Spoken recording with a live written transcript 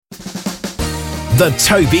The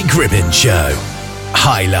Toby Gribbin Show.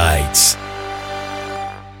 Highlights.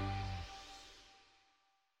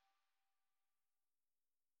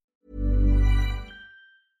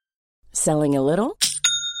 Selling a little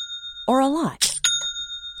or a lot?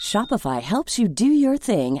 Shopify helps you do your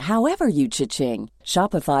thing however you cha-ching.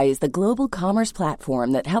 Shopify is the global commerce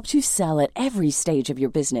platform that helps you sell at every stage of your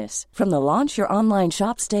business. From the launch your online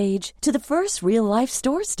shop stage to the first real-life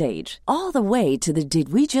store stage, all the way to the did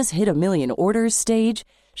we just hit a million orders stage.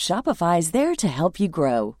 Shopify is there to help you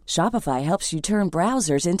grow. Shopify helps you turn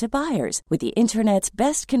browsers into buyers with the internet's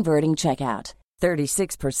best converting checkout.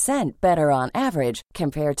 36% better on average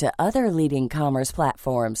compared to other leading commerce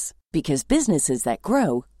platforms. Because businesses that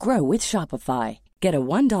grow, grow with Shopify. Get a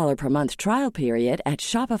 $1 per month trial period at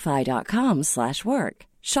shopify.com/work.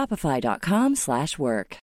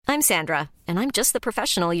 Shopify.com/work. I'm Sandra, and I'm just the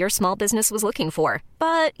professional your small business was looking for.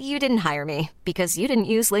 But you didn't hire me because you didn't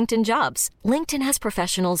use LinkedIn Jobs. LinkedIn has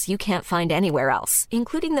professionals you can't find anywhere else,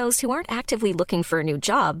 including those who aren't actively looking for a new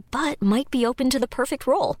job, but might be open to the perfect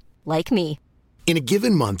role, like me. In a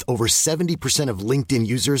given month, over 70% of LinkedIn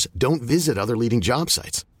users don't visit other leading job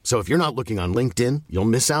sites. So if you're not looking on LinkedIn, you'll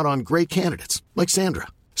miss out on great candidates like Sandra.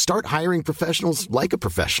 Start hiring professionals like a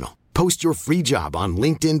professional. Post your free job on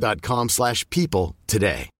linkedin.com/people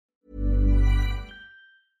today.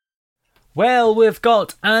 Well, we've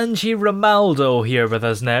got Angie Romaldo here with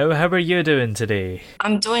us now. How are you doing today?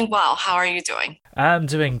 I'm doing well. How are you doing? I'm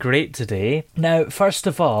doing great today. Now, first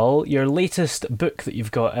of all, your latest book that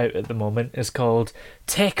you've got out at the moment is called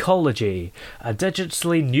Techology, a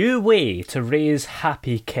digitally new way to raise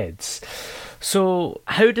happy kids. So,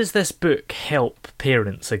 how does this book help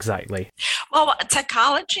parents exactly? Well,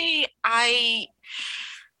 Techology,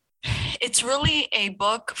 it's really a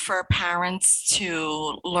book for parents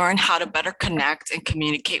to learn how to better connect and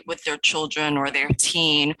communicate with their children or their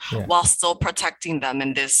teen while still protecting them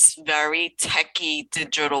in this very techy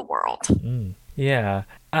digital world. Yeah,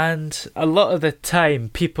 and a lot of the time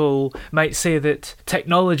people might say that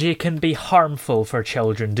technology can be harmful for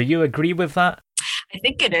children. Do you agree with that? I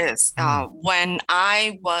think it is. When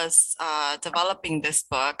I was developing this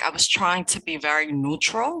book, I was trying to be very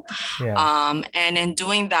neutral. And in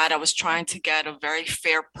doing that, I was trying to get a very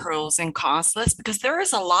fair pros and cons list because there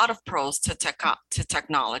is a lot of pros to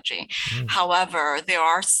technology. However, there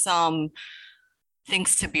are some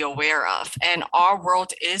things to be aware of. And our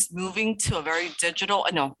world is moving to a very digital,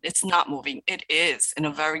 no, it's not moving. It is in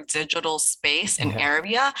a very digital space and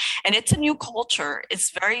area. And it's a new culture.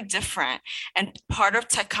 It's very different. And part of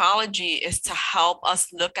technology is to help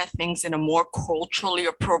us look at things in a more culturally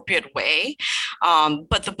appropriate way.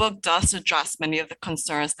 But the book does address many of the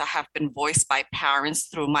concerns that have been voiced by parents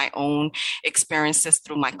through my own experiences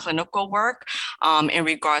through my clinical work in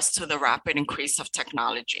regards to the rapid increase of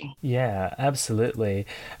technology. Yeah, absolutely.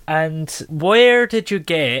 And where did you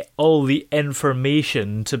get all the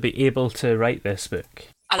information to be able to write this book?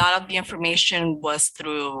 A lot of the information was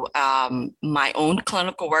through my own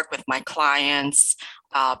clinical work with my clients,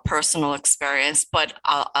 personal experience, but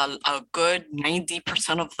a good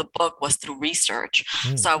 90% of the book was through research.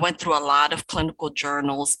 So I went through a lot of clinical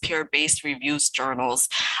journals, peer-based reviews journals.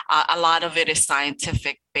 A lot of it is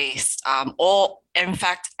scientific based. In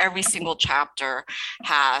fact, every single chapter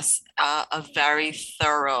has a very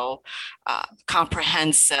thorough,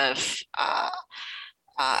 comprehensive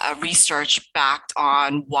research backed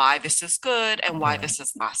on why this is good and why this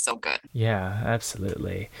is not so good. Yeah,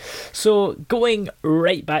 absolutely. So going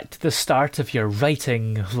right back to the start of your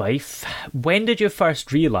writing life, when did you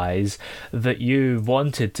first realize that you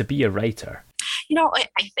wanted to be a writer? You know, I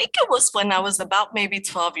think it was when I was about maybe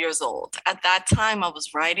 12 years old. At that time, I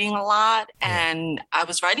was writing a lot, and I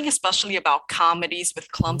was writing especially about comedies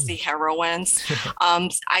with clumsy heroines.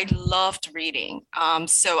 I loved reading.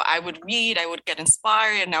 So I would read, I would get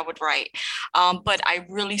inspired, and I would write. But I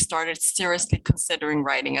really started seriously considering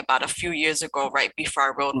writing about a few years ago, right before I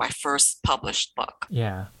wrote my first published book.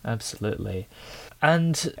 Yeah, absolutely.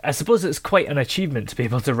 And I suppose it's quite an achievement to be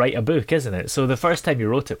able to write a book, isn't it? So the first time you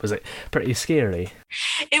wrote it, was it pretty scary?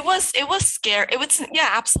 It was scary. It was,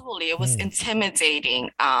 absolutely. It was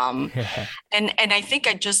intimidating. And I think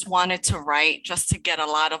I just wanted to write just to get a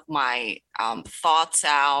lot of my thoughts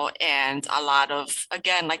out, and a lot of,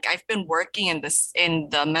 again, like I've been working in the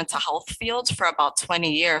mental health field for about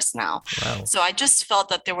 20 years now. Wow. So I just felt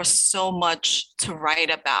that there was so much to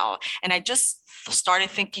write about. And I just started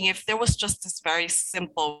thinking if there was just this very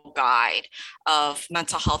simple guide of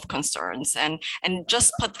mental health concerns and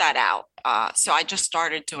just put that out. So I just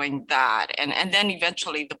started doing that. And then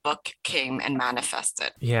eventually the book came and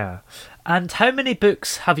manifested. Yeah. And how many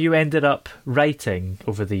books have you ended up writing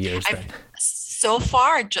over the years then? So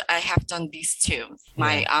far, I have done these two.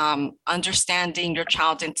 My Understanding Your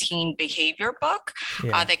Child and Teen Behavior book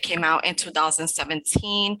that came out in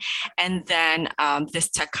 2017. And then this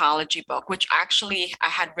Techology book, which actually I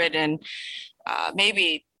had written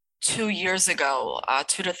maybe 2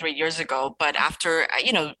 to 3 years ago. But after,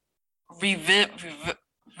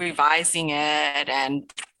 revising it and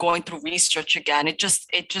going through research again, it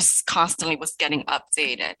just constantly was getting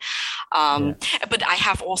updated. But I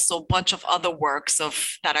have also a bunch of other works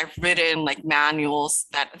that I've written, like manuals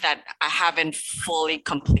that I haven't fully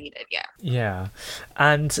completed yet. Yeah,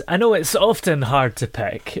 and I know it's often hard to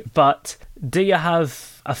pick, but do you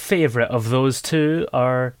have a favorite of those two,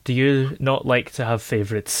 or do you not like to have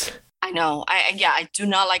favorites? I know. I do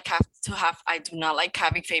not like I do not like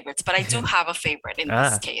having favorites, but I do have a favorite in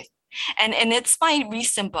this case. And it's my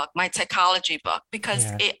recent book, my Techology book, because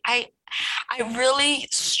I really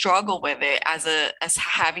struggle with it as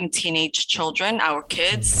having teenage children, our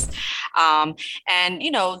kids. And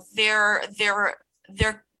their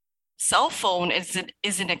cell phone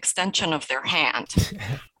is an extension of their hand.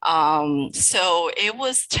 So it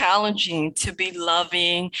was challenging to be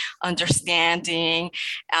loving, understanding,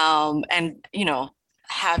 and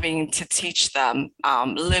having to teach them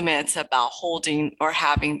limits about holding or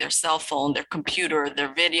having their cell phone, their computer,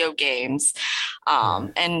 their video games.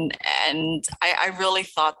 And I really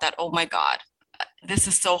thought that, oh my God, this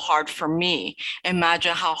is so hard for me.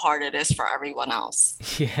 Imagine how hard it is for everyone else.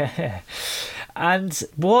 Yeah. And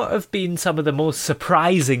what have been some of the most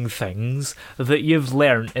surprising things that you've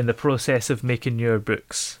learned in the process of making your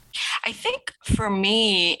books? I think for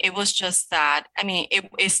me, it was just that,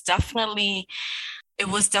 it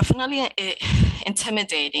was definitely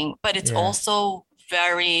intimidating, but it's also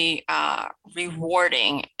very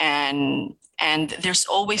rewarding, and there's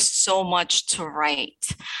always so much to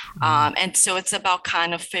write. And so it's about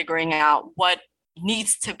kind of figuring out what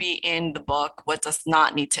needs to be in the book, what does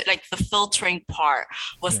not need to. Like the filtering part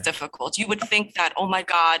was difficult. You would think that, oh my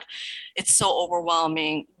God, it's so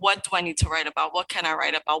overwhelming. What do I need to write about? What can I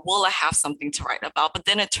write about? Will I have something to write about? But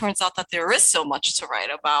then it turns out that there is so much to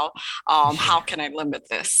write about. How can I limit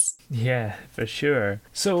this? Yeah, for sure.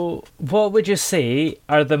 So what would you say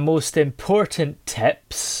are the most important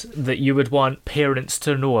tips that you would want parents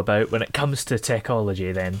to know about when it comes to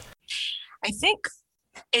Techology then? I think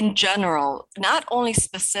in general, not only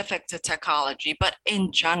specific to Techology, but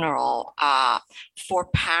in general, for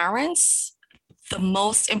parents, the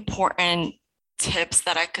most important tips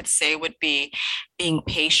that I could say would be being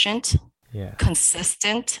patient,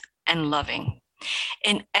 consistent, and loving.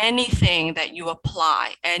 In anything that you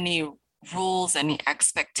apply, any rules, any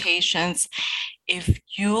expectations, if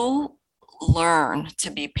you learn to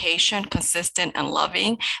be patient, consistent, and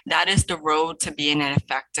loving, that is the road to being an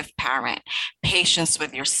effective parent. Patience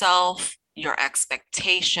with yourself, your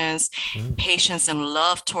expectations, patience and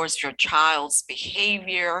love towards your child's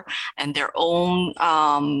behavior and their own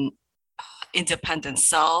independent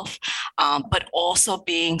self, but also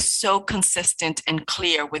being so consistent and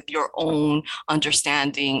clear with your own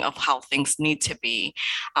understanding of how things need to be.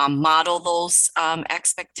 Model those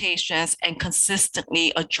expectations and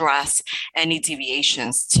consistently address any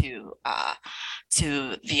deviations to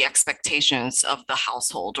the expectations of the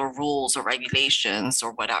household or rules or regulations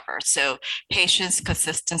or whatever. So patience,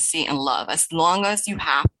 consistency, and love. As long as you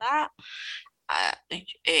have that,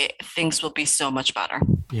 things will be so much better.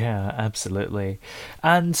 Yeah, absolutely.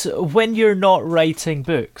 And when you're not writing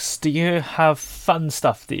books, do you have fun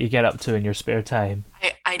stuff that you get up to in your spare time?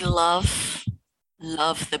 I love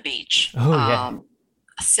the beach. Oh, yeah.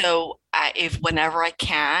 So whenever I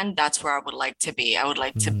can, that's where I would like to be. I would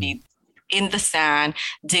like to be in the sand,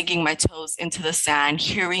 digging my toes into the sand,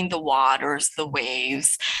 hearing the waters, the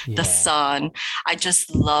waves, the sun. I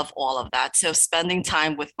just love all of that. So spending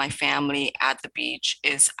time with my family at the beach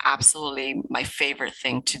is absolutely my favorite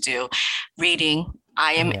thing to do. Reading.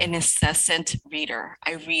 I am an incessant reader.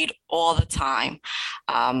 I read all the time,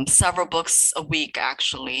 several books a week,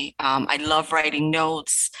 actually. I love writing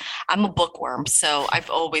notes. I'm a bookworm, so I've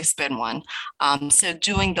always been one. So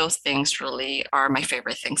doing those things really are my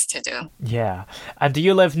favorite things to do. Yeah. And do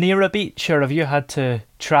you live near a beach, or have you had to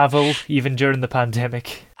travel even during the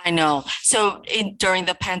pandemic? I know. So during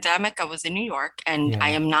the pandemic, I was in New York, and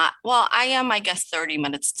I am not, well, I am, I guess, 30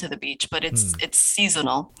 minutes to the beach, but it's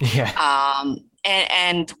seasonal. Yeah.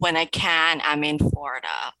 And when I can, I'm in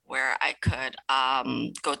Florida, where I could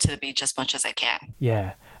go to the beach as much as I can.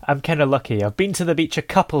 Yeah. I'm kind of lucky. I've been to the beach a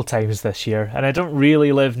couple times this year, and I don't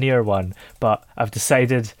really live near one, but I've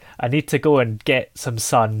decided I need to go and get some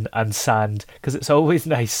sun and sand, because it's always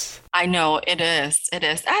nice. I know, it is. It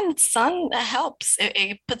is. And sun helps.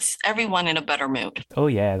 It puts everyone in a better mood. Oh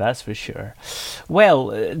yeah, that's for sure.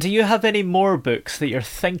 Well, do you have any more books that you're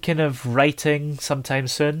thinking of writing sometime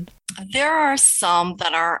soon? There are some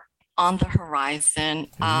that are on the horizon.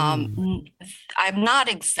 I'm not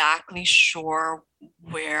exactly sure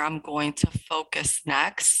where I'm going to focus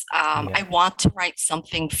next. I want to write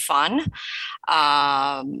something fun,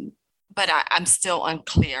 but I'm still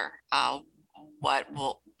unclear what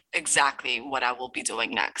I will be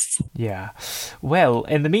doing next. Yeah. Well,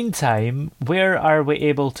 in the meantime, where are we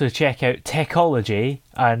able to check out Techology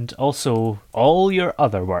and also all your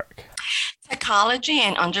other work? Techology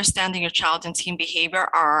and Understanding Your Child and Teen Behavior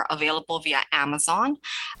are available via Amazon.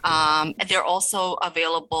 They're also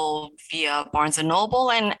available via Barnes &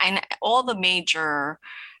 Noble and all the major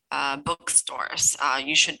bookstores.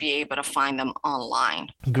 You should be able to find them online.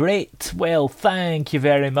 Great. Well, thank you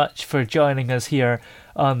very much for joining us here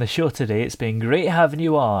on the show today. It's been great having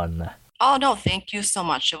you on. Oh, no, thank you so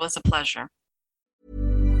much. It was a pleasure.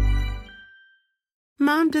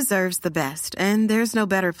 Mom deserves the best, and there's no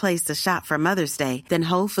better place to shop for Mother's Day than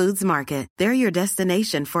Whole Foods Market. They're your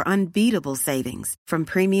destination for unbeatable savings, from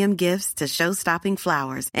premium gifts to show-stopping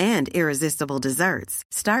flowers and irresistible desserts.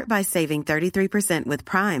 Start by saving 33% with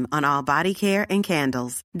Prime on all body care and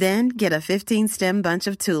candles. Then get a 15-stem bunch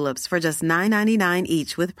of tulips for just $9.99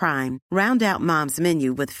 each with Prime. Round out Mom's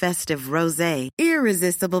menu with festive rosé,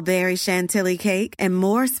 irresistible berry chantilly cake, and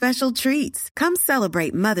more special treats. Come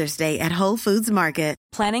celebrate Mother's Day at Whole Foods Market.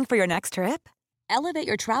 Planning for your next trip? Elevate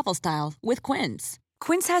your travel style with Quince.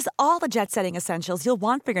 Quince has all the jet-setting essentials you'll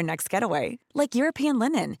want for your next getaway, like European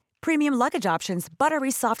linen, premium luggage options, buttery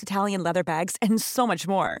soft Italian leather bags, and so much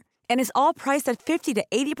more. And is all priced at 50 to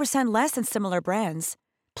 80% less than similar brands.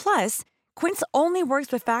 Plus, Quince only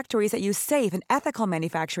works with factories that use safe and ethical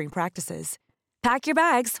manufacturing practices. Pack your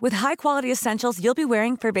bags with high-quality essentials you'll be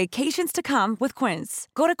wearing for vacations to come with Quince.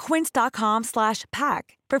 Go to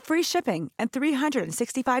quince.com/pack for free shipping and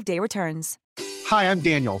 365-day returns. Hi, I'm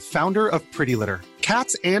Daniel, founder of Pretty Litter.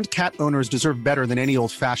 Cats and cat owners deserve better than any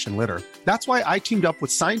old-fashioned litter. That's why I teamed up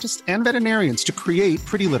with scientists and veterinarians to create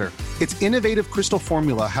Pretty Litter. Its innovative crystal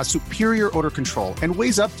formula has superior odor control and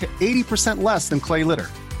weighs up to 80% less than clay litter.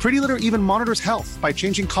 Pretty Litter even monitors health by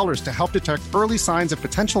changing colors to help detect early signs of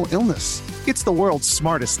potential illness. It's the world's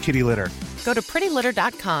smartest kitty litter. Go to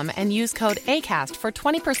prettylitter.com and use code ACAST for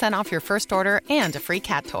 20% off your first order and a free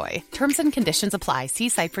cat toy. Terms and conditions apply. See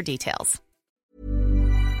site for details.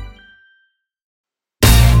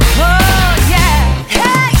 Oh, yeah.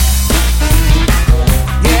 Hey!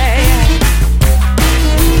 Yeah, yeah.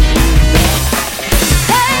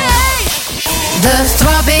 Hey! The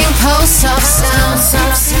throbbing pulse of sound.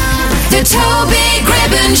 The Toby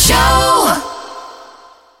Gribbon Show.